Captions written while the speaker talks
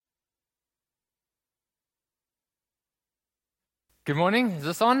Good morning. Is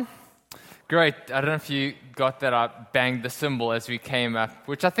this on? Great. I don't know if you got that. I banged the cymbal as we came up,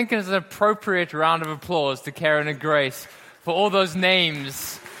 which I think is an appropriate round of applause to Karen and Grace for all those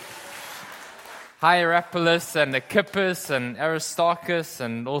names. Hierapolis and Archippus and Aristarchus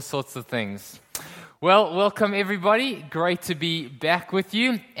and all sorts of things. Well, welcome everybody. Great to be back with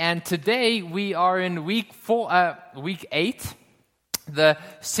you. And today we are in week 8, the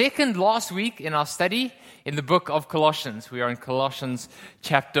second last week in our study in the book of Colossians. We are in Colossians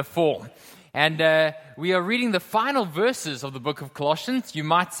chapter 4. And we are reading the final verses of the book of Colossians. You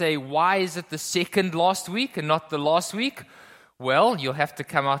might say, why is it the second last week and not the last week? Well, you'll have to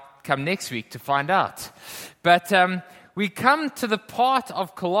come next week to find out. But we come to the part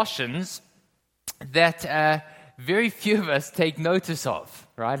of Colossians that very few of us take notice of,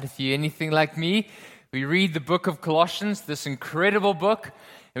 right? If you're anything like me, we read the book of Colossians, this incredible book,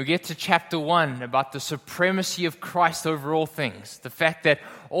 and we get to chapter 1 about the supremacy of Christ over all things. The fact that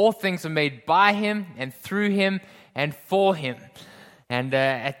all things are made by Him and through Him and for Him. And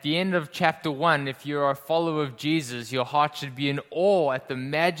at the end of chapter 1, if you're a follower of Jesus, your heart should be in awe at the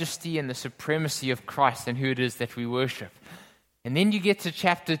majesty and the supremacy of Christ and who it is that we worship. And then you get to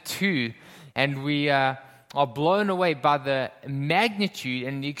chapter 2, and we are blown away by the magnitude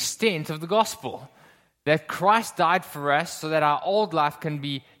and the extent of the gospel. That Christ died for us so that our old life can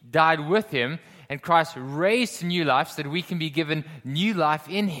be died with Him, and Christ raised to new life so that we can be given new life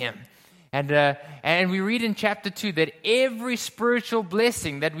in Him. And we read in chapter 2 that every spiritual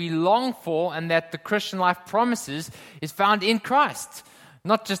blessing that we long for and that the Christian life promises is found in Christ.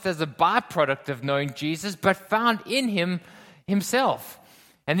 Not just as a byproduct of knowing Jesus, but found in Him Himself.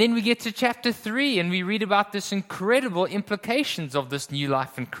 And then we get to chapter 3 and we read about this incredible implications of this new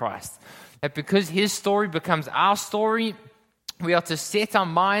life in Christ. That because His story becomes our story, we are to set our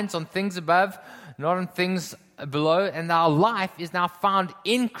minds on things above, not on things below, and our life is now found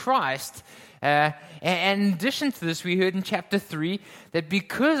in Christ. And in addition to this, we heard in chapter 3 that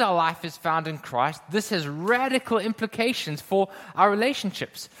because our life is found in Christ, this has radical implications for our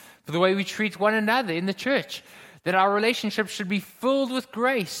relationships, for the way we treat one another in the church, that our relationships should be filled with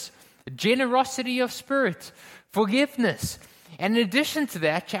grace, generosity of spirit, forgiveness. And in addition to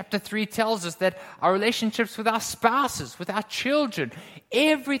that, chapter 3 tells us that our relationships with our spouses, with our children,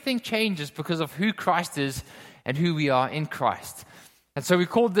 everything changes because of who Christ is and who we are in Christ. And so we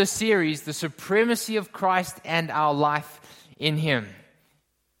called this series The Supremacy of Christ and Our Life in Him.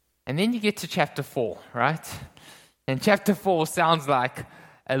 And then you get to chapter 4, right? And chapter 4 sounds like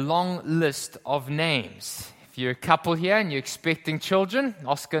a long list of names. If you're a couple here and you're expecting children,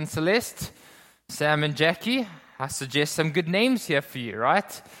 Oscar and Celeste, Sam and Jackie, I suggest some good names here for you,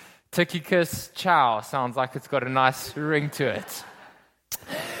 right? Tychicus Chow sounds like it's got a nice ring to it.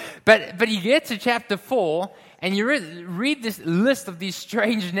 But you get to chapter 4 and you read this list of these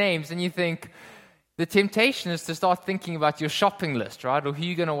strange names and you think, the temptation is to start thinking about your shopping list, right? Or who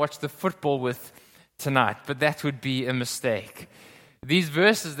you're going to watch the football with tonight. But that would be a mistake. These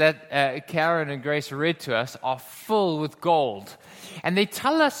verses that Karen and Grace read to us are full with gold. And they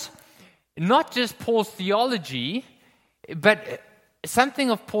tell us not just Paul's theology, but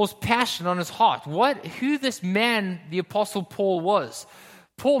something of Paul's passion on his heart. Who this man, the Apostle Paul, was.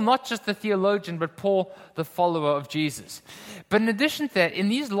 Paul, not just the theologian, but Paul, the follower of Jesus. But in addition to that, in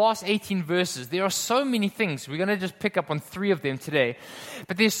these last 18 verses, there are so many things. We're going to just pick up on 3 of them today.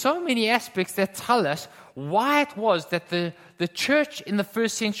 But there's so many aspects that tell us why it was that the church in the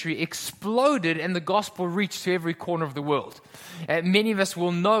first century exploded and the gospel reached to every corner of the world. Many of us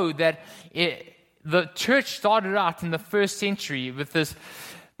will know that the church started out in the first century with this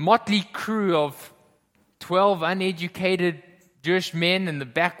motley crew of 12 uneducated Jewish men in the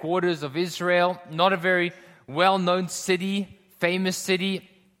backwaters of Israel, not a very well-known city, famous city,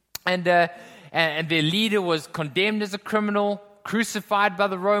 and their leader was condemned as a criminal, crucified by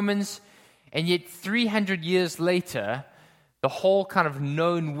the Romans, and yet 300 years later, the whole kind of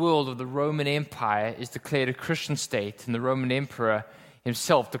known world of the Roman Empire is declared a Christian state, and the Roman Emperor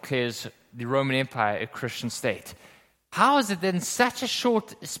himself declares the Roman Empire a Christian state. How is it that in such a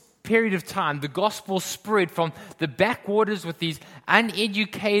short period of time, the gospel spread from the backwaters with these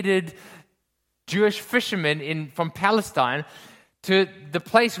uneducated Jewish fishermen from Palestine to the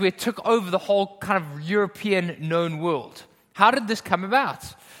place where it took over the whole kind of European known world? How did this come about?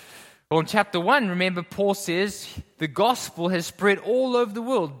 Well, in chapter 1, remember, Paul says, the gospel has spread all over the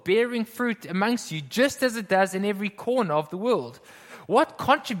world, bearing fruit amongst you, just as it does in every corner of the world. What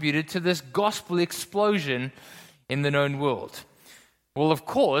contributed to this gospel explosion in the known world? Well, of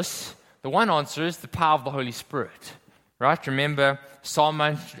course, the one answer is the power of the Holy Spirit. right? Remember Psalm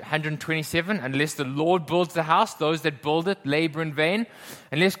 127, unless the Lord builds the house, those that build it labor in vain.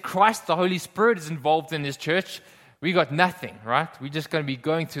 Unless Christ, the Holy Spirit, is involved in His church, we got nothing, right? We're just going to be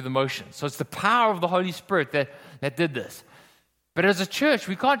going through the motions. So it's the power of the Holy Spirit that did this. But as a church,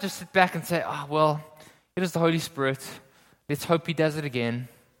 we can't just sit back and say, oh, well, it is the Holy Spirit. Let's hope He does it again,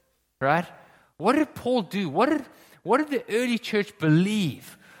 right? What did Paul do? What did the early church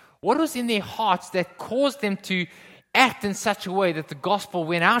believe? What was in their hearts that caused them to act in such a way that the gospel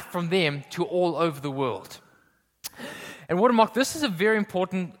went out from them to all over the world? And Watermark, this is a very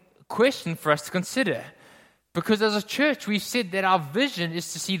important question for us to consider. Because as a church, we've said that our vision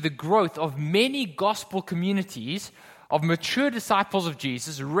is to see the growth of many gospel communities of mature disciples of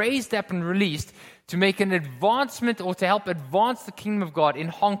Jesus raised up and released to make an advancement or to help advance the kingdom of God in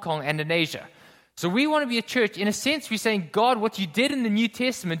Hong Kong and in Asia. So we want to be a church. In a sense, we're saying, God, what you did in the New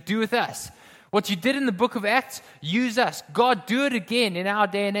Testament, do with us. What you did in the book of Acts, use us. God, do it again in our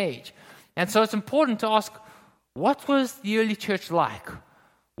day and age. And so it's important to ask, what was the early church like?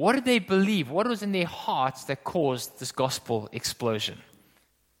 What did they believe? What was in their hearts that caused this gospel explosion?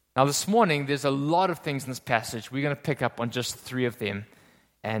 Now, this morning, there's a lot of things in this passage. We're going to pick up on just 3 of them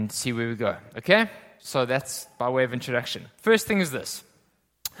and see where we go. Okay? So that's by way of introduction. First thing is this.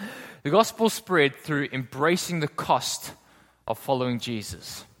 The gospel spread through embracing the cost of following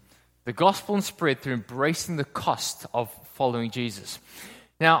Jesus. The gospel spread through embracing the cost of following Jesus.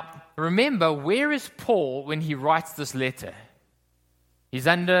 Now, remember, where is Paul when he writes this letter? He's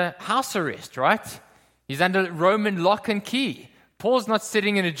under house arrest, right? He's under Roman lock and key. Paul's not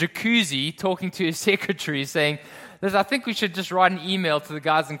sitting in a jacuzzi talking to his secretary saying, listen, I think we should just write an email to the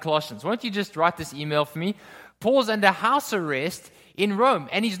guys in Colossians. Why don't you just write this email for me? Paul's under house arrest in Rome.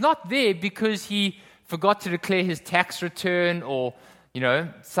 And he's not there because he forgot to declare his tax return or,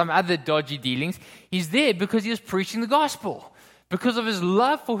 some other dodgy dealings. He's there because he was preaching the gospel. Because of his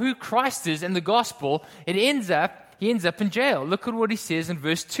love for who Christ is and the gospel, he ends up in jail. Look at what he says in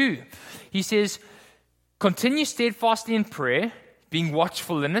verse 2. He says, continue steadfastly in prayer, being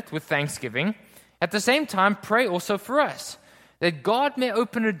watchful in it with thanksgiving. At the same time, pray also for us, that God may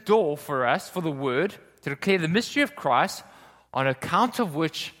open a door for us for the word to declare the mystery of Christ, on account of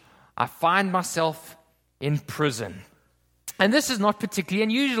which I find myself in prison. And this is not particularly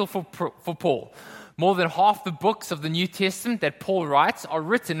unusual for Paul. More than half the books of the New Testament that Paul writes are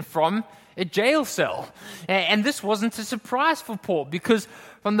written from a jail cell. And this wasn't a surprise for Paul, because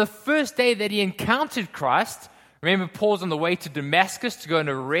from the first day that he encountered Christ, remember, Paul's on the way to Damascus to go and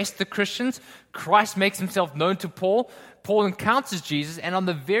arrest the Christians. Christ makes himself known to Paul. Paul encounters Jesus, and on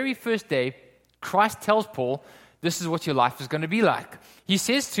the very first day, Christ tells Paul, this is what your life is going to be like. He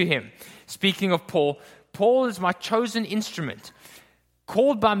says to him, speaking of Paul, Paul is my chosen instrument,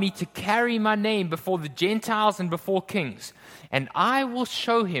 called by me to carry my name before the Gentiles and before kings, and I will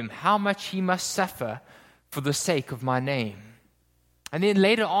show him how much he must suffer for the sake of my name. And then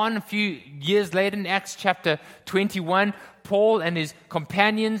later on, a few years later, in Acts chapter 21, Paul and his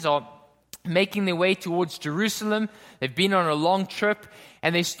companions are making their way towards Jerusalem. They've been on a long trip,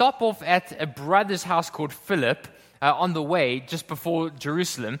 and they stop off at a brother's house called Philip on the way, just before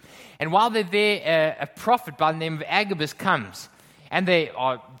Jerusalem. And while they're there, a prophet by the name of Agabus comes. And they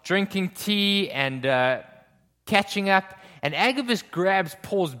are drinking tea and catching up. And Agabus grabs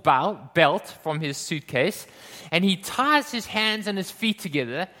Paul's belt from his suitcase, and he ties his hands and his feet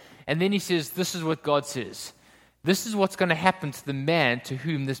together. And then he says, this is what God says. This is what's going to happen to the man to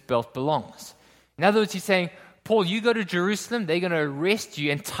whom this belt belongs. In other words, he's saying, Paul, you go to Jerusalem, they're going to arrest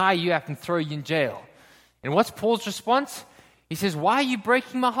you and tie you up and throw you in jail. And what's Paul's response? He says, why are you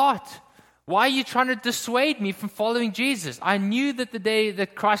breaking my heart? Why are you trying to dissuade me from following Jesus? I knew that the day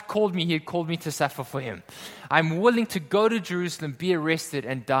that Christ called me, he had called me to suffer for him. I'm willing to go to Jerusalem, be arrested,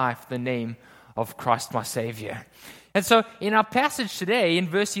 and die for the name of Christ my Savior. And so in our passage today, in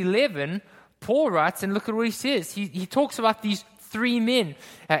verse 11, Paul writes, and look at what he says. He talks about these 3 men,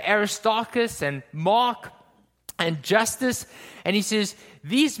 Aristarchus and Mark and Justus, and he says,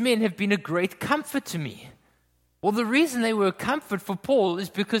 these men have been a great comfort to me. Well, the reason they were a comfort for Paul is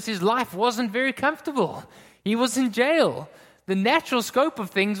because his life wasn't very comfortable. He was in jail. The natural scope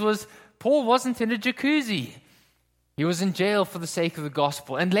of things was Paul wasn't in a jacuzzi. He was in jail for the sake of the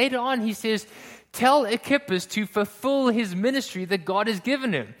gospel. And later on he says, tell Archippus to fulfill his ministry that God has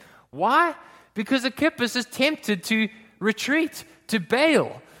given him. Why? Because Archippus is tempted to retreat, to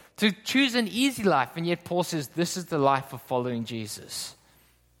bail, to choose an easy life. And yet Paul says, this is the life of following Jesus.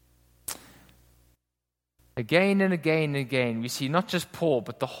 Again and again and again, we see not just Paul,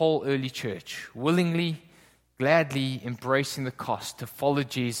 but the whole early church willingly, gladly embracing the cost to follow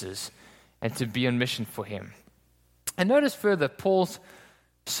Jesus and to be on mission for him. And notice further, Paul's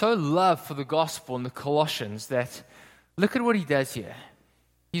so loved for the gospel in the Colossians that look at what he does here.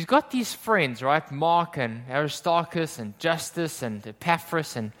 He's got these friends, right? Mark and Aristarchus and Justus and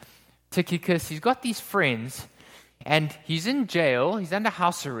Epaphras and Tychicus. He's got these friends, and he's in jail. He's under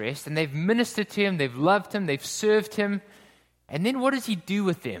house arrest, and they've ministered to him. They've loved him. They've served him. And then what does he do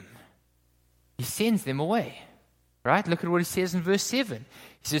with them? He sends them away, right? Look at what he says in verse 7.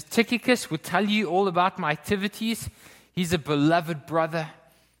 He says, Tychicus will tell you all about my activities. He's a beloved brother,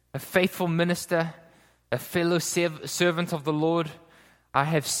 a faithful minister, a fellow servant of the Lord. I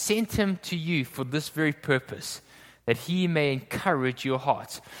have sent him to you for this very purpose, that he may encourage your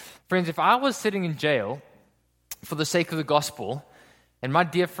hearts. Friends, if I was sitting in jail for the sake of the gospel, and my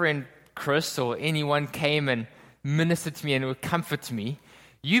dear friend Chris or anyone came and ministered to me and would comfort me,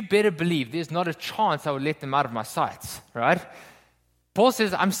 you better believe there's not a chance I would let them out of my sights, right? Paul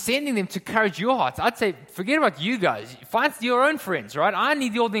says, I'm sending them to encourage your hearts. I'd say, forget about you guys. Find your own friends, right? I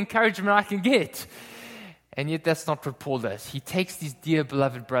need all the encouragement I can get. And yet that's not what Paul does. He takes these dear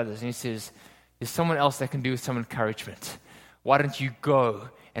beloved brothers and he says, there's someone else that can do with some encouragement. Why don't you go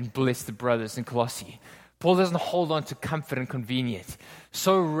and bless the brothers in Colossae? Paul doesn't hold on to comfort and convenience.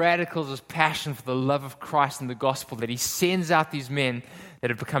 So radical is his passion for the love of Christ and the gospel that he sends out these men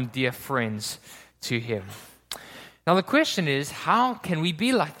that have become dear friends to him. Now the question is, how can we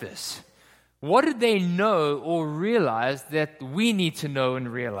be like this? What did they know or realize that we need to know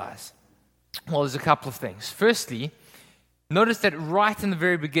and realize? Well, there's a couple of things. Firstly, notice that right in the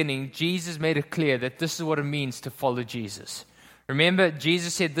very beginning, Jesus made it clear that this is what it means to follow Jesus. Remember,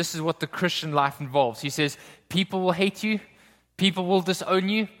 Jesus said this is what the Christian life involves. He says, people will hate you. People will disown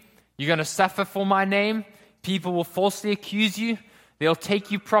you. You're going to suffer for my name. People will falsely accuse you. They'll take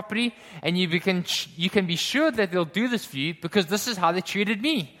you property. And you can be sure that they'll do this for you because this is how they treated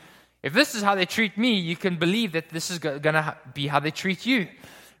me. If this is how they treat me, you can believe that this is going to be how they treat you.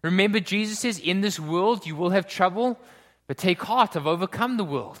 Remember, Jesus says, in this world you will have trouble, but take heart, I've overcome the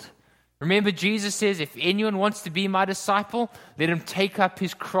world. Remember, Jesus says, if anyone wants to be my disciple, let him take up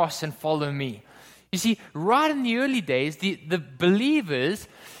his cross and follow me. You see, right in the early days, the believers,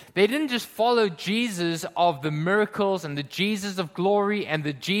 they didn't just follow Jesus of the miracles and the Jesus of glory and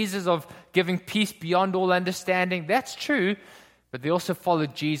the Jesus of giving peace beyond all understanding. That's true, but they also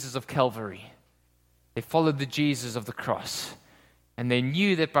followed Jesus of Calvary. They followed the Jesus of the cross. And they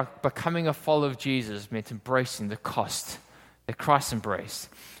knew that by becoming a follower of Jesus meant embracing the cost that Christ embraced.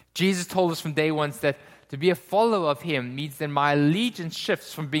 Jesus told us from day one that to be a follower of him means that my allegiance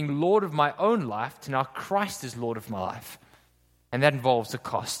shifts from being Lord of my own life to now Christ is Lord of my life. And that involves a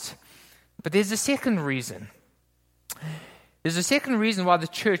cost. But there's a second reason. There's a second reason why the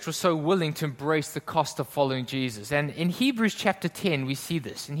church was so willing to embrace the cost of following Jesus. And in Hebrews chapter 10, we see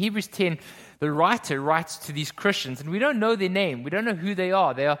this. In Hebrews 10, the writer writes to these Christians, and we don't know their name. We don't know who they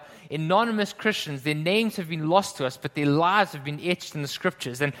are. They are anonymous Christians. Their names have been lost to us, but their lives have been etched in the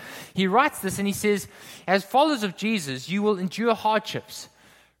scriptures. And he writes this, and he says, as followers of Jesus, you will endure hardships.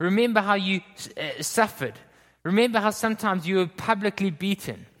 Remember how you suffered. Remember how sometimes you were publicly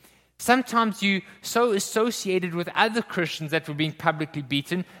beaten. Sometimes you so associated with other Christians that were being publicly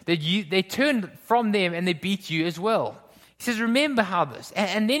beaten that they turned from them and they beat you as well. He says, remember how this.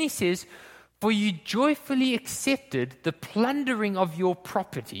 And then he says, for you joyfully accepted the plundering of your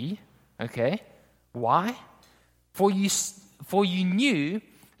property. Okay, why? For you knew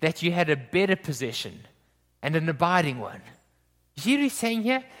that you had a better possession and an abiding one. You see what he's saying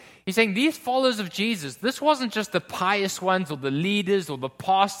here? He's saying these followers of Jesus, this wasn't just the pious ones or the leaders or the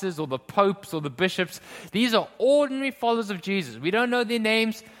pastors or the popes or the bishops. These are ordinary followers of Jesus. We don't know their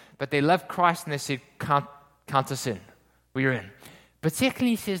names, but they love Christ and they said, count us in. We're in. But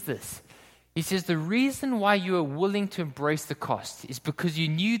secondly, he says this. He says the reason why you are willing to embrace the cost is because you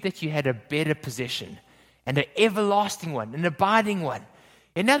knew that you had a better possession and an everlasting one, an abiding one.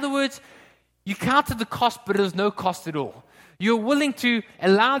 In other words, you counted the cost, but it was no cost at all. You're willing to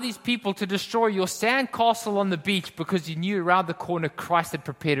allow these people to destroy your sand castle on the beach because you knew around the corner Christ had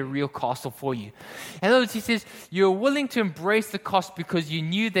prepared a real castle for you. In other words, he says, you're willing to embrace the cost because you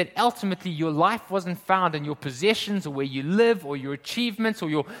knew that ultimately your life wasn't found in your possessions or where you live or your achievements or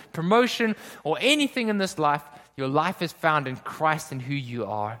your promotion or anything in this life. Your life is found in Christ and who you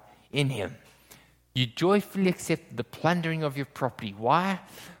are in him. You joyfully accepted the plundering of your property. Why?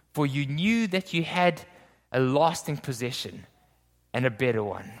 For you knew that you had a lasting possession and a better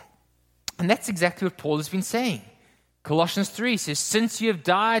one. And that's exactly what Paul has been saying. Colossians 3 says, since you have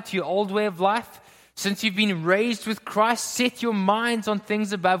died to your old way of life, since you've been raised with Christ, set your minds on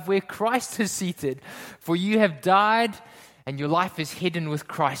things above where Christ is seated. For you have died, and your life is hidden with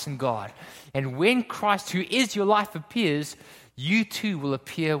Christ in God. And when Christ, who is your life, appears, you too will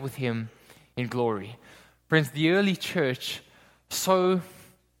appear with him in glory. Friends, the early church so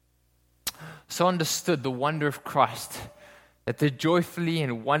understood the wonder of Christ that they joyfully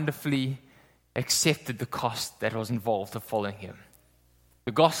and wonderfully accepted the cost that was involved of following him.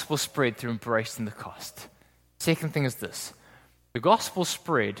 The gospel spread through embracing the cost. Second thing is this: the gospel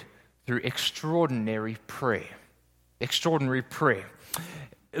spread through extraordinary prayer. Extraordinary prayer.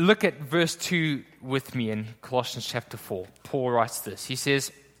 Look at verse 2 with me in Colossians chapter 4. Paul writes this. He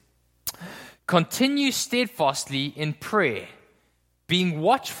says, "Continue steadfastly in prayer, being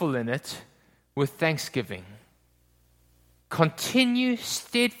watchful in it with thanksgiving." Continue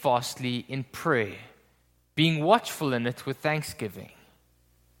steadfastly in prayer, being watchful in it with thanksgiving.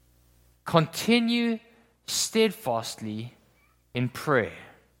 Continue steadfastly in prayer.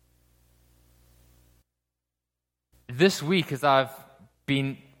 This week, as I've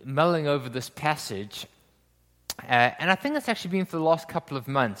been mulling over this passage, and I think it's actually been for the last couple of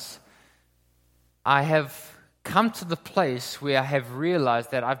months, I have come to the place where I have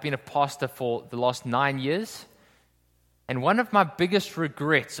realized that I've been a pastor for the last 9 years. And one of my biggest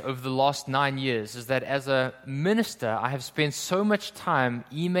regrets over the last 9 years is that as a minister, I have spent so much time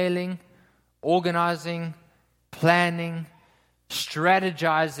emailing, organizing, planning,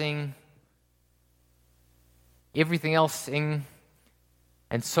 strategizing, everything else and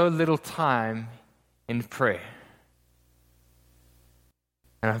so little time in prayer.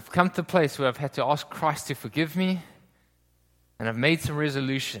 And I've come to a place where I've had to ask Christ to forgive me, and I've made some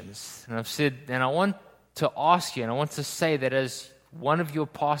resolutions, and I've said, and I want to ask you, and I want to say that as one of your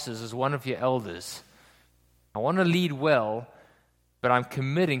pastors, as one of your elders, I want to lead well, but I'm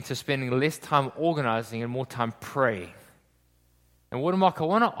committing to spending less time organizing and more time praying. And Watermark, I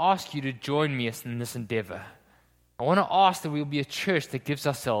want to ask you to join me in this endeavor. I want to ask that we'll be a church that gives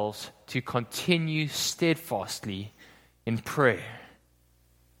ourselves to continue steadfastly in prayer.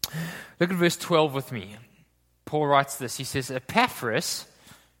 Look at verse 12 with me. Paul writes this. He says, Epaphras,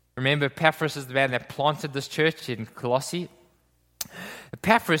 remember Epaphras is the man that planted this church in Colossae.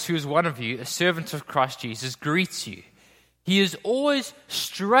 Epaphras, who is one of you, a servant of Christ Jesus, greets you. He is always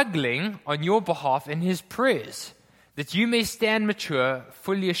struggling on your behalf in his prayers, that you may stand mature,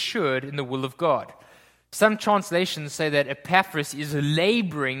 fully assured in the will of God. Some translations say that Epaphras is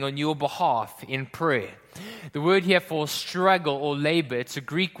laboring on your behalf in prayer. The word here for struggle or labor, it's a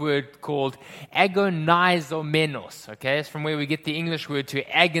Greek word called agonizomenos. Okay, it's from where we get the English word to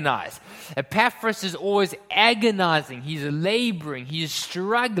agonize. Epaphras is always agonizing. He's laboring. He is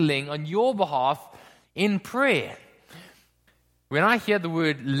struggling on your behalf in prayer. When I hear the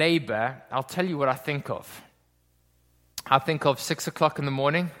word labor, I'll tell you what I think of. I think of 6 o'clock in the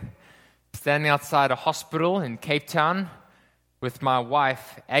morning, standing outside a hospital in Cape Town with my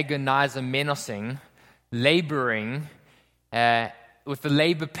wife, agonizomenosing, laboring with the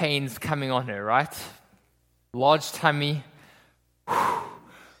labor pains coming on her, right? Large tummy,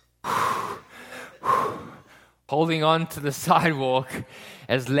 holding on to the sidewalk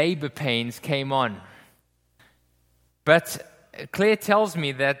as labor pains came on. But Claire tells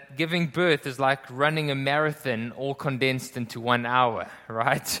me that giving birth is like running a marathon all condensed into 1 hour,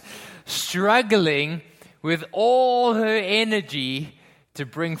 right? Struggling with all her energy to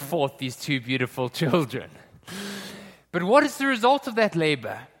bring forth these two beautiful children. But what is the result of that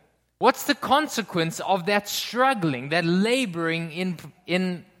labor? What's the consequence of that struggling, that laboring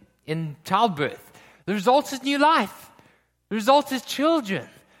in childbirth? The result is new life. The result is children.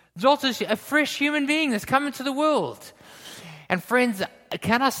 The result is a fresh human being that's come into the world. And friends,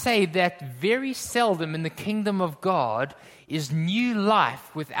 can I say that very seldom in the kingdom of God is new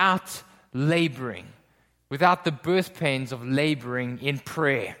life without laboring, without the birth pains of laboring in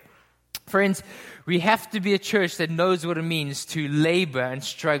prayer. Friends, we have to be a church that knows what it means to labor and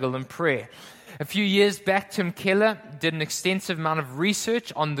struggle in prayer. A few years back, Tim Keller did an extensive amount of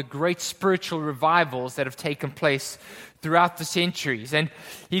research on the great spiritual revivals that have taken place throughout the centuries. And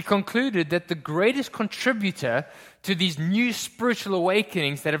he concluded that the greatest contributor to these new spiritual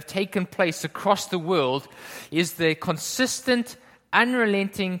awakenings that have taken place across the world is the consistent,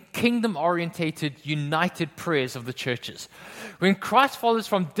 unrelenting, kingdom-orientated, united prayers of the churches. When Christ followers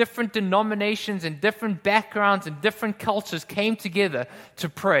from different denominations and different backgrounds and different cultures came together to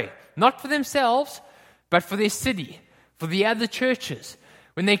pray, not for themselves, but for their city, for the other churches.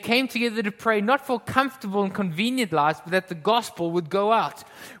 When they came together to pray, not for comfortable and convenient lives, but that the gospel would go out.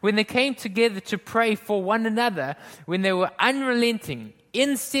 When they came together to pray for one another, when they were unrelenting,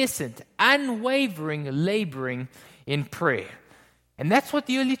 incessant, unwavering, laboring in prayer. And that's what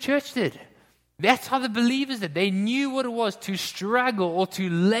the early church did. That's how the believers did. They knew what it was to struggle or to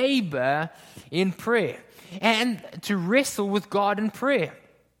labor in prayer and to wrestle with God in prayer.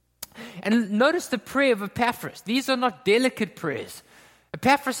 And notice the prayer of Epaphras. These are not delicate prayers.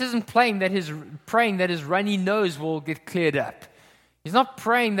 Epaphras isn't praying that his runny nose will get cleared up. He's not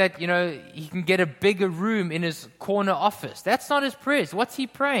praying that, he can get a bigger room in his corner office. That's not his prayers. What's he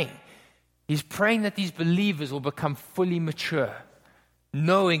praying? He's praying that these believers will become fully mature,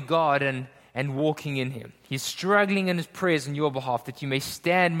 knowing God and walking in Him. He's struggling in his prayers on your behalf that you may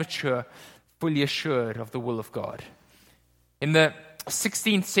stand mature, fully assured of the will of God. In the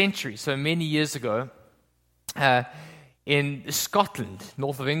 16th century, so many years ago, in Scotland,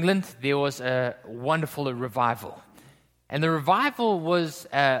 north of England, there was a wonderful revival. And the revival was,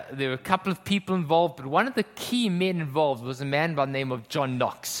 there were a couple of people involved, but one of the key men involved was a man by the name of John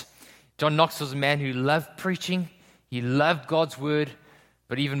Knox. John Knox was a man who loved preaching, he loved God's word,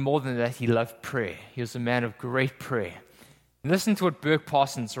 but even more than that, he loved prayer. He was a man of great prayer. And listen to what Burke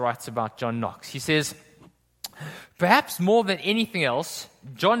Parsons writes about John Knox. He says, "Perhaps more than anything else,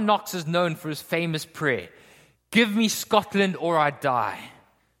 John Knox is known for his famous prayer, 'Give me Scotland or I die.'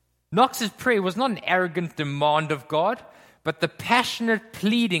 Knox's prayer was not an arrogant demand of God, but the passionate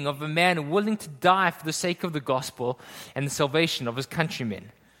pleading of a man willing to die for the sake of the gospel and the salvation of his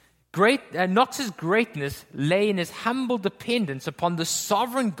countrymen. Knox's greatness lay in his humble dependence upon the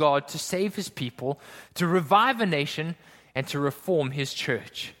sovereign God to save his people, to revive a nation, and to reform his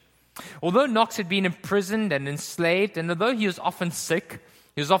church." Although Knox had been imprisoned and enslaved, and although he was often sick,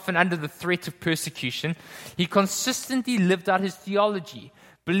 he was often under the threat of persecution, he consistently lived out his theology,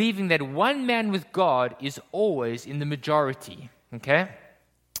 believing that one man with God is always in the majority. Okay?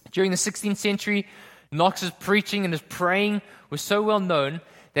 During the 16th century, Knox's preaching and his praying was so well known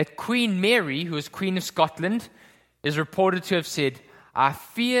that Queen Mary, who was Queen of Scotland, is reported to have said, "I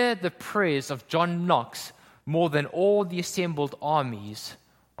fear the prayers of John Knox more than all the assembled armies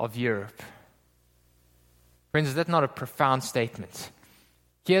of Europe." Friends, is that not a profound statement?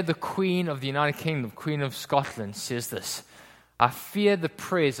 Here the Queen of the United Kingdom, Queen of Scotland, says this, "I fear the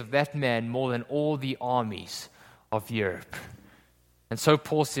prayers of that man more than all the armies of Europe." And so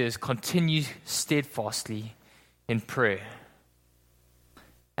Paul says, continue steadfastly in prayer.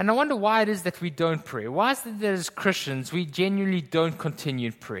 And I wonder why it is that we don't pray. Why is it that as Christians we genuinely don't continue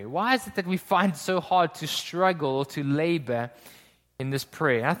in prayer? Why is it that we find it so hard to struggle or to labor in this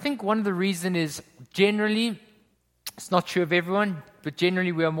prayer? And I think one of the reasons is generally, it's not true of everyone, but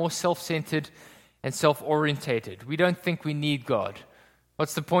generally we are more self-centered and self-orientated. We don't think we need God.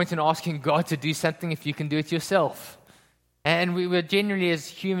 What's the point in asking God to do something if you can do it yourself? And we're generally, as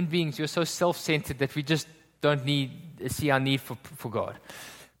human beings, we're so self-centered that we just don't see our need for God.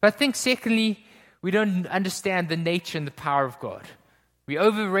 But I think secondly, we don't understand the nature and the power of God. We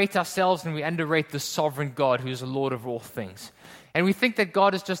overrate ourselves and we underrate the sovereign God who is the Lord of all things. And we think that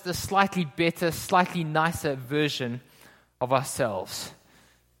God is just a slightly better, slightly nicer version of ourselves.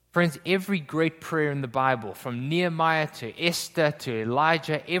 Friends, every great prayer in the Bible, from Nehemiah to Esther to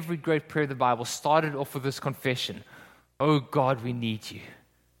Elijah, every great prayer of the Bible started off with this confession: "Oh God, we need you.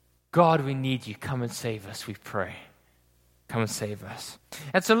 God, we need you. Come and save us, we pray. Come and save us."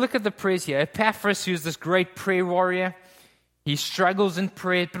 And so look at the prayers here. Epaphras, who's this great prayer warrior, he struggles in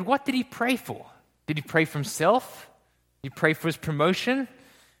prayer, but what did he pray for? Did he pray for himself? Did he pray for his promotion?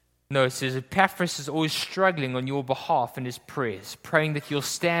 No, it says Epaphras is always struggling on your behalf in his prayers, praying that you'll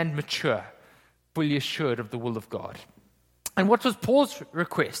stand mature, fully assured of the will of God. And what was Paul's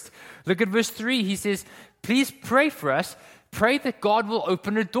request? Look at verse 3. He says, "Please pray for us. Pray that God will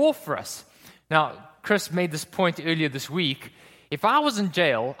open a door for us." Now, Chris made this point earlier this week. If I was in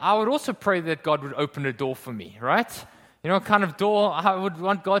jail, I would also pray that God would open a door for me, right? You know what kind of door I would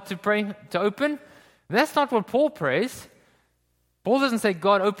want God to open? That's not what Paul prays. Paul doesn't say,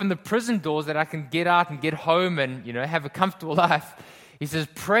 "God, open the prison doors that I can get out and get home and, have a comfortable life." He says,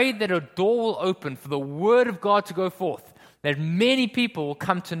 pray that a door will open for the word of God to go forth, that many people will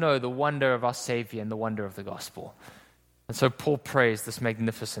come to know the wonder of our Savior and the wonder of the gospel. And so Paul prays this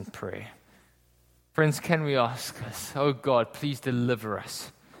magnificent prayer. Friends, can we ask us, "Oh God, please deliver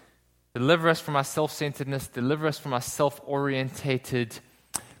us. Deliver us from our self-centeredness. Deliver us from our self-orientated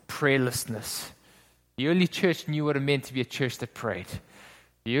prayerlessness." The early church knew what it meant to be a church that prayed.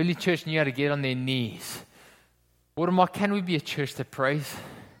 The early church knew how to get on their knees. Watermark, can we be a church that prays?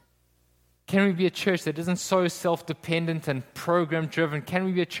 Can we be a church that isn't so self-dependent and program-driven? Can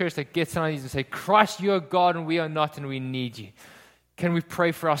we be a church that gets on our knees and say, "Christ, you are God and we are not and we need you"? Can we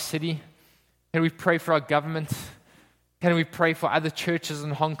pray for our city? Can we pray for our government? Can we pray for other churches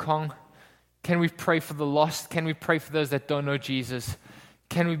in Hong Kong? Can we pray for the lost? Can we pray for those that don't know Jesus?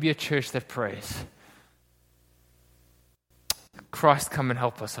 Can we be a church that prays? Christ, come and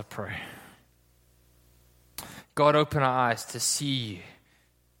help us, I pray. God, open our eyes to see you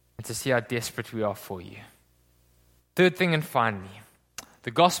and to see how desperate we are for you. Third thing and finally,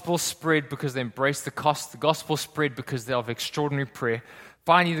 the gospel spread because they embraced the cost. The gospel spread because they're of extraordinary prayer.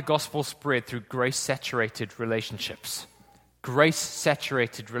 Finally, the gospel spread through grace-saturated relationships.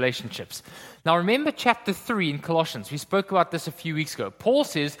 Grace-saturated relationships. Now remember chapter 3 in Colossians. We spoke about this a few weeks ago. Paul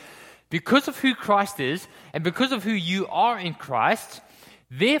says, because of who Christ is and because of who you are in Christ,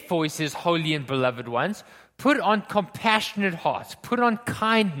 therefore, he says, holy and beloved ones, put on compassionate hearts, put on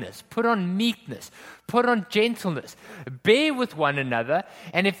kindness, put on meekness, put on gentleness, bear with one another,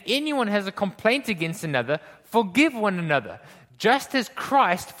 and if anyone has a complaint against another, forgive one another, just as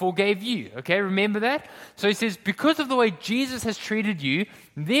Christ forgave you. Okay, remember that? So he says, because of the way Jesus has treated you,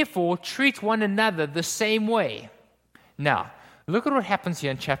 therefore treat one another the same way. Now, look at what happens here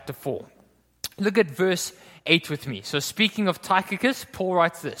in chapter 4. Look at verse 8 with me. So speaking of Tychicus, Paul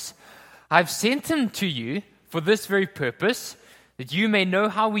writes this, I've sent him to you for this very purpose, that you may know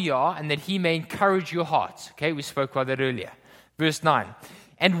how we are and that he may encourage your hearts. Okay, we spoke about that earlier. Verse 9,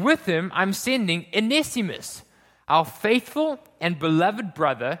 and with him I'm sending Onesimus, our faithful and beloved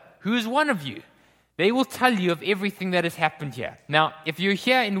brother, who is one of you. They will tell you of everything that has happened here. Now, if you're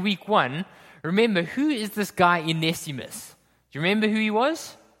here in week 1, remember, who is this guy Onesimus? Do you remember who he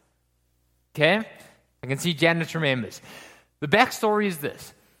was? Okay, I can see Janet remembers. The backstory is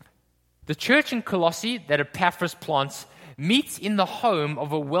this. The church in Colossae that Epaphras plants meets in the home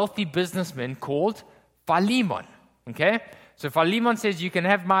of a wealthy businessman called Philemon. Okay? So Philemon says, you can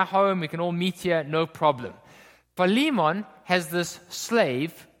have my home, we can all meet here, no problem. Philemon has this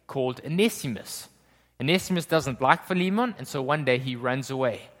slave called Onesimus. Onesimus doesn't like Philemon, and so one day he runs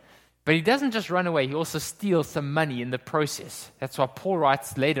away. But he doesn't just run away, he also steals some money in the process. That's why Paul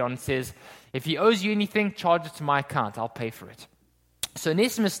writes later on and says, if he owes you anything, charge it to my account, I'll pay for it. So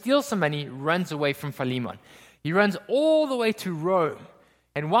Onesimus steals some money, runs away from Philemon. He runs all the way to Rome.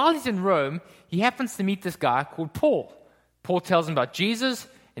 And while he's in Rome, he happens to meet this guy called Paul. Paul tells him about Jesus.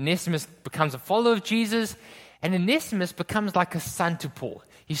 Onesimus becomes a follower of Jesus. And Onesimus becomes like a son to Paul.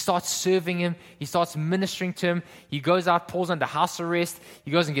 He starts serving him. He starts ministering to him. He goes out. Paul's under house arrest.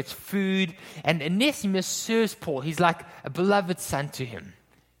 He goes and gets food. And Onesimus serves Paul. He's like a beloved son to him.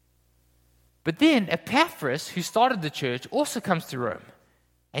 But then Epaphras, who started the church, also comes to Rome.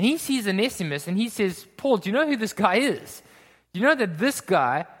 And he sees Onesimus and he says, Paul, do you know who this guy is? Do you know that this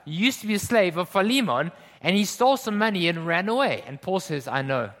guy used to be a slave of Philemon and he stole some money and ran away? And Paul says, I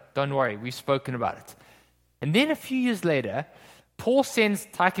know, don't worry, we've spoken about it. And then a few years later, Paul sends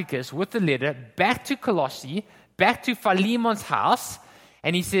Tychicus with the letter back to Colossae, back to Philemon's house,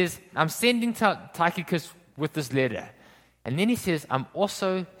 and he says, I'm sending Tychicus with this letter. And then he says, I'm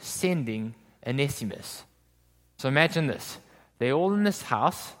also sending Onesimus. So imagine this. They're all in this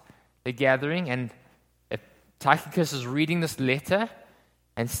house, they're gathering, and Tychicus is reading this letter,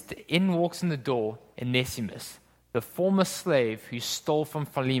 and in walks in the door Onesimus, the former slave who stole from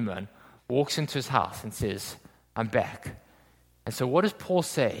Philemon, walks into his house and says, I'm back. And so what does Paul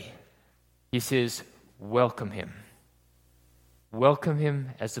say? He says, welcome him. Welcome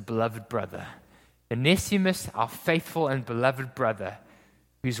him as a beloved brother. Onesimus, our faithful and beloved brother,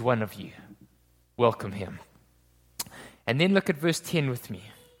 who's one of you. Welcome him. And then look at verse 10 with me.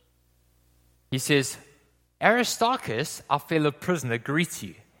 He says, Aristarchus, our fellow prisoner, greets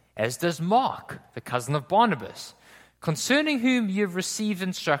you, as does Mark, the cousin of Barnabas, concerning whom you have received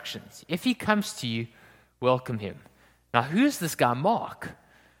instructions. If he comes to you, welcome him. Now, who's this guy, Mark?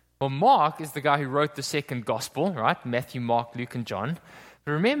 Well, Mark is the guy who wrote the second gospel, right? Matthew, Mark, Luke, and John.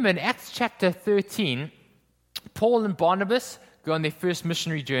 But remember, in Acts chapter 13, Paul and Barnabas go on their first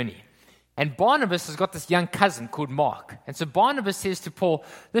missionary journey. And Barnabas has got this young cousin called Mark. And so Barnabas says to Paul,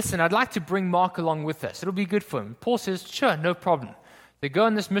 listen, I'd like to bring Mark along with us. It'll be good for him. Paul says, sure, no problem. They go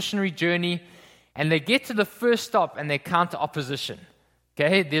on this missionary journey, and they get to the first stop, and they encounter opposition.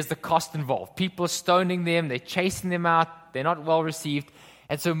 Okay, there's the cost involved. People are stoning them. They're chasing them out. They're not well received.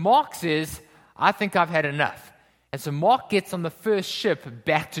 And so Mark says, I think I've had enough. And so Mark gets on the first ship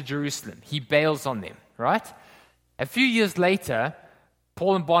back to Jerusalem. He bails on them, right? A few years later,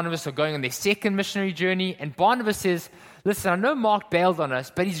 Paul and Barnabas are going on their second missionary journey, and Barnabas says, listen, I know Mark bailed on us,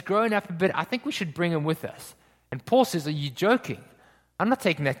 but he's grown up a bit. I think we should bring him with us. And Paul says, are you joking? I'm not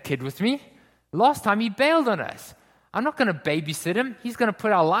taking that kid with me. Last time he bailed on us. I'm not going to babysit him. He's going to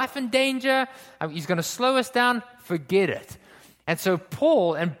put our life in danger. He's going to slow us down. Forget it. And so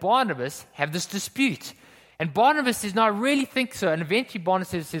Paul and Barnabas have this dispute. And Barnabas says, no, I really think so. And eventually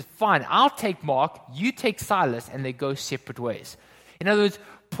Barnabas says, fine, I'll take Mark, you take Silas, and they go separate ways. In other words,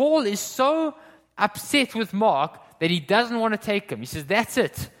 Paul is so upset with Mark that he doesn't want to take him. He says, that's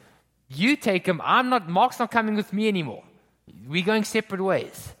it. You take him. Mark's not coming with me anymore. We're going separate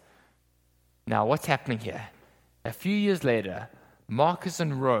ways. Now, what's happening here? A few years later, Mark is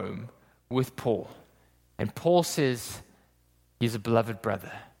in Rome with Paul. And Paul says, he's a beloved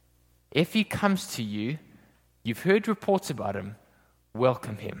brother. If he comes to you, you've heard reports about him,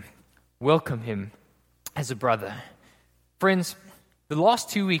 welcome him. Welcome him as a brother. Friends, the last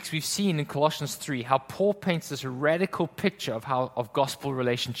 2 weeks we've seen in Colossians 3 how Paul paints this radical picture of gospel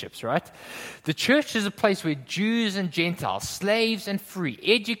relationships, right? The church is a place where Jews and Gentiles, slaves and free,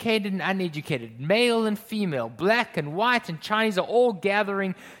 educated and uneducated, male and female, black and white and Chinese are all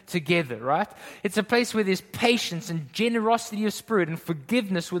gathering together, right? It's a place where there's patience and generosity of spirit and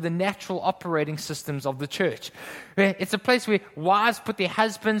forgiveness with the natural operating systems of the church. It's a place where wives put their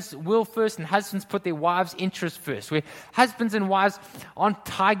husbands' will first and husbands put their wives' interests first, where husbands and wives aren't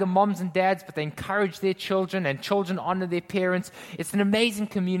tiger moms and dads, but they encourage their children and children honor their parents. It's an amazing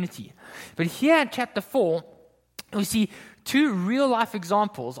community. But here in chapter 4, we see two real-life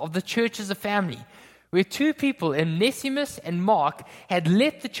examples of the church as a family, where two people, Onesimus and Mark, had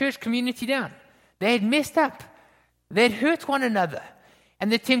let the church community down. They had messed up. They had hurt one another.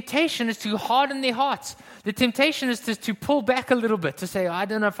 And the temptation is to harden their hearts. The temptation is to pull back a little bit, to say, I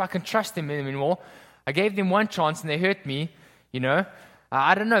don't know if I can trust them anymore. I gave them one chance and they hurt me,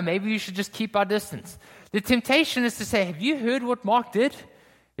 I don't know, maybe you should just keep our distance. The temptation is to say, have you heard what Mark did?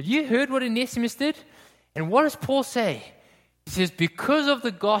 Have you heard what Onesimus did? And what does Paul say? He says, because of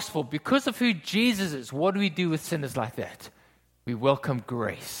the gospel, because of who Jesus is, what do we do with sinners like that? We welcome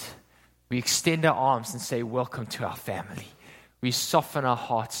grace. We extend our arms and say, welcome to our family. We soften our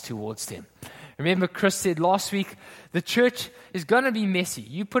hearts towards them. Remember, Chris said last week, the church is going to be messy.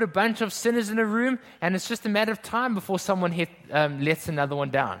 You put a bunch of sinners in a room, and it's just a matter of time before someone lets another one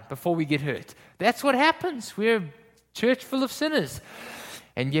down, before we get hurt. That's what happens. We're a church full of sinners.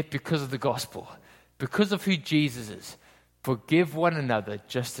 And yet, because of the gospel, because of who Jesus is, forgive one another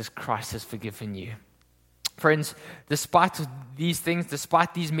just as Christ has forgiven you. Friends, despite these things,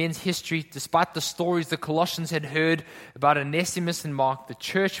 despite these men's history, despite the stories the Colossians had heard about Onesimus and Mark, the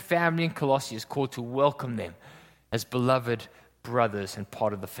church family in Colossae is called to welcome them as beloved brothers and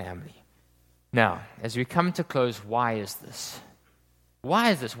part of the family. Now, as we come to close, why is this?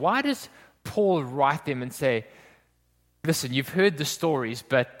 Why is this? Why does Paul write them and say, listen, you've heard the stories,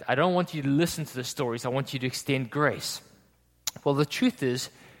 but I don't want you to listen to the stories. I want you to extend grace. Well, the truth is,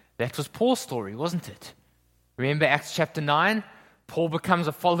 that was Paul's story, wasn't it? Remember Acts chapter 9? Paul becomes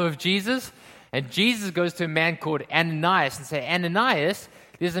a follower of Jesus, and Jesus goes to a man called Ananias and say, Ananias,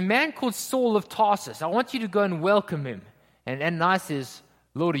 there's a man called Saul of Tarsus. I want you to go and welcome him. And Ananias says,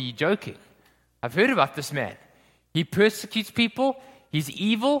 Lord, are you joking? I've heard about this man. He persecutes people. He's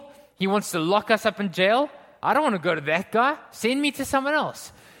evil. He wants to lock us up in jail. I don't want to go to that guy. Send me to someone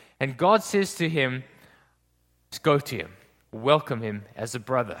else. And God says to him, just go to him. Welcome him as a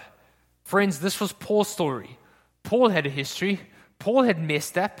brother. Friends, this was Paul's story. Paul had a history. Paul had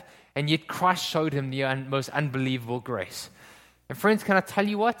messed up, and yet Christ showed him the most unbelievable grace. And friends, can I tell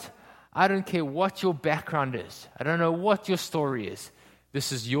you what? I don't care what your background is. I don't know what your story is.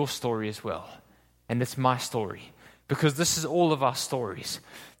 This is your story as well. And it's my story. Because this is all of our stories.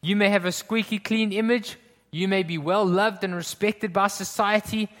 You may have a squeaky clean image. You may be well loved and respected by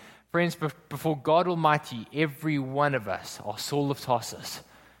society. Friends, before God Almighty, every one of us are Saul of Tarsus.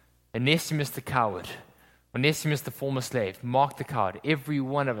 Onesimus the coward. Onesimus the former slave. Mark the coward. Every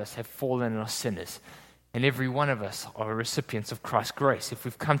one of us have fallen and are sinners. And every one of us are recipients of Christ's grace if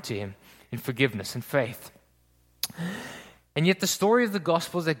we've come to him in forgiveness and faith. And yet the story of the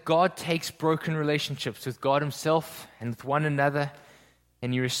gospel is that God takes broken relationships with God himself and with one another,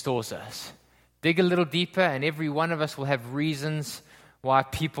 and he restores us. Dig a little deeper, and every one of us will have reasons why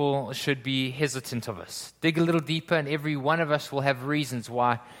people should be hesitant of us. Dig a little deeper, and every one of us will have reasons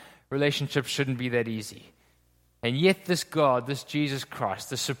why relationships shouldn't be that easy. And yet this God, this Jesus Christ,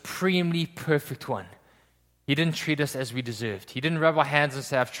 the supremely perfect one, he didn't treat us as we deserved. He didn't rub our hands and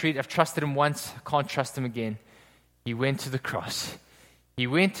say, I've trusted him once, I can't trust him again. He went to the cross. He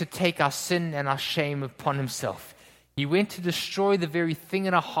went to take our sin and our shame upon himself. He went to destroy the very thing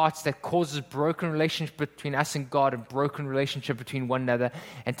in our hearts that causes broken relationship between us and God and broken relationship between one another,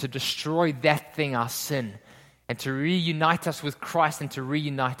 and to destroy that thing, our sin, and to reunite us with Christ and to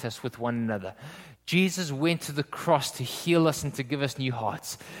reunite us with one another. Jesus went to the cross to heal us and to give us new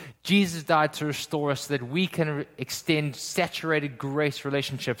hearts. Jesus died to restore us so that we can extend saturated grace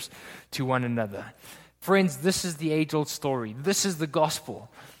relationships to one another. Friends, this is the age-old story. This is the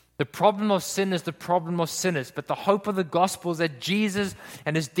gospel. The problem of sin is the problem of sinners, but the hope of the gospel is that Jesus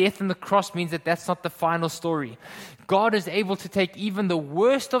and his death on the cross means that that's not the final story. God is able to take even the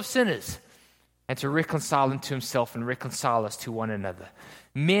worst of sinners and to reconcile them to himself and reconcile us to one another.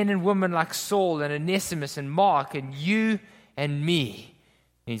 Men and women like Saul and Onesimus and Mark and you and me.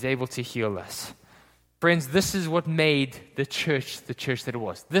 And he's able to heal us. Friends, this is what made the church that it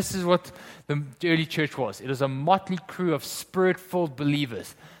was. This is what the early church was. It was a motley crew of spirit-filled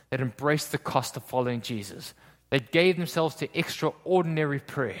believers that embraced the cost of following Jesus. They gave themselves to extraordinary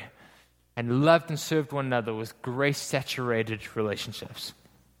prayer and loved and served one another with grace-saturated relationships.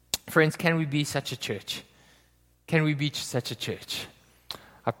 Friends, can we be such a church? Can we be such a church?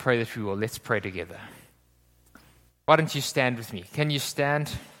 I pray that we will. Let's pray together. Why don't you stand with me? Can you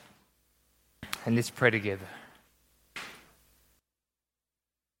stand? And let's pray together.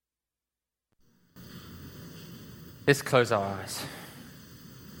 Let's close our eyes.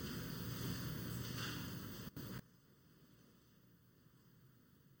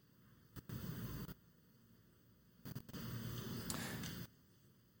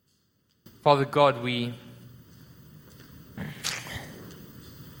 Father God, we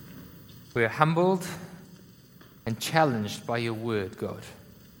are humbled and challenged by your word, God.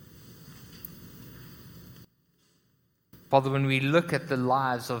 Father, when we look at the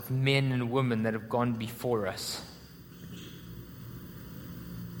lives of men and women that have gone before us,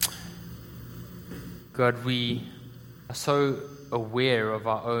 God, we are so aware of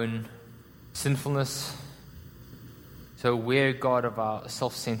our own sinfulness, so aware, God, of our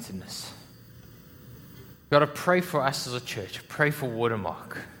self-centeredness. God, I pray for us as a church. I pray for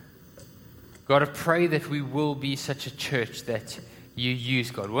Watermark. God, I pray that we will be such a church that you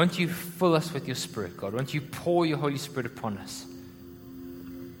use, God. Won't you fill us with your Spirit, God? Won't you pour your Holy Spirit upon us?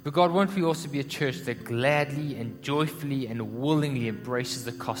 But God, won't we also be a church that gladly and joyfully and willingly embraces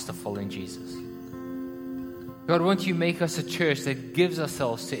the cost of following Jesus? God, won't you make us a church that gives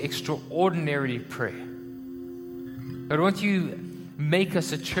ourselves to extraordinary prayer? God, won't you make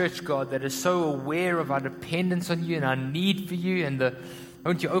us a church, God, that is so aware of our dependence on you and our need for you, and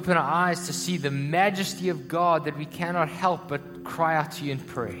won't you open our eyes to see the majesty of God that we cannot help but cry out to you in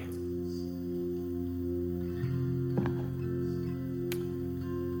prayer?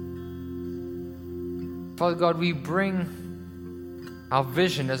 Father God, we bring our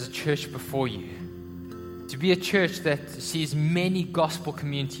vision as a church before you, to be a church that sees many gospel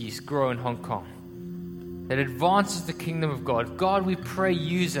communities grow in Hong Kong, that advances the kingdom of God. God, we pray,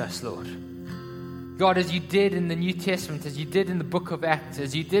 use us, Lord. God, as you did in the New Testament, as you did in the book of Acts,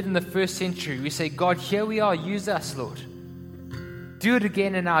 as you did in the first century, we say, God, here we are, use us, Lord. Do it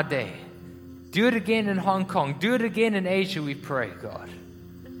again in our day. Do it again in Hong Kong. Do it again in Asia, we pray, God.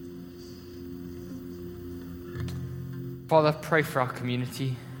 Father, I pray for our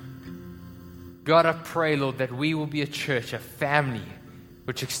community. God, I pray, Lord, that we will be a church, a family,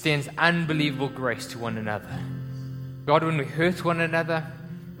 which extends unbelievable grace to one another. God, when we hurt one another,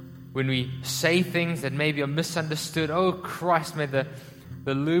 when we say things that maybe are misunderstood, oh Christ, may the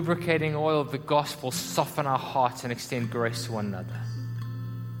lubricating oil of the gospel soften our hearts and extend grace to one another.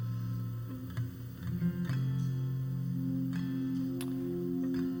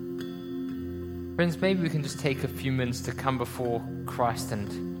 Friends, maybe we can just take a few minutes to come before Christ and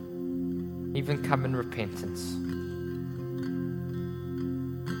even come in repentance.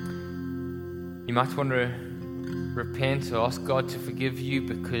 You might want to repent or ask God to forgive you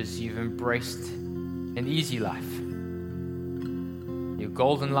because you've embraced an easy life. Your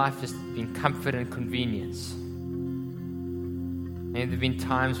golden life has been comfort and convenience. And there have been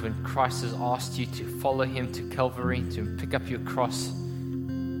times when Christ has asked you to follow him to Calvary, to pick up your cross,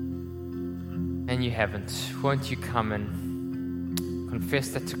 and you haven't. Won't you come and confess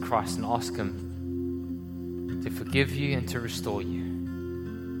that to Christ and ask him to forgive you and to restore you?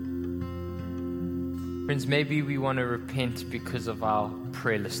 Friends, maybe we want to repent because of our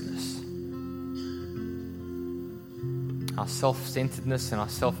prayerlessness, our self-centeredness and our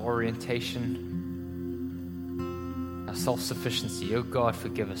self-orientation, our self-sufficiency. Oh God,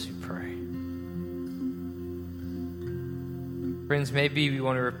 forgive us, we pray. Friends, maybe we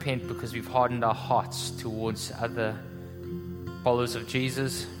want to repent because we've hardened our hearts towards other followers of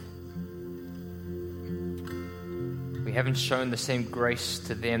Jesus. We haven't shown the same grace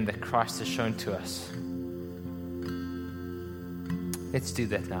to them that Christ has shown to us. Let's do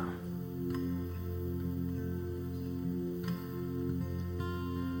that now.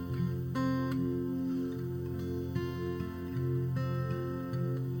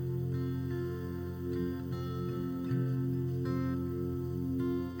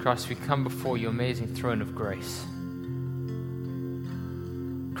 Christ, we come before your amazing throne of grace.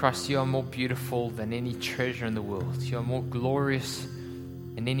 Christ, you are more beautiful than any treasure in the world. You are more glorious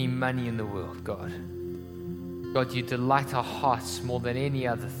than any money in the world, God. God, you delight our hearts more than any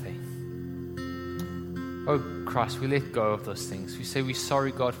other thing. Oh, Christ, we let go of those things. We say we're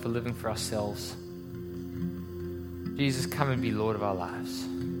sorry, God, for living for ourselves. Jesus, come and be Lord of our lives.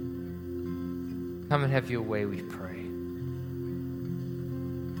 Come and have your way, we pray.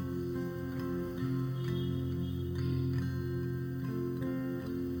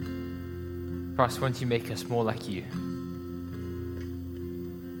 Christ, won't you make us more like you?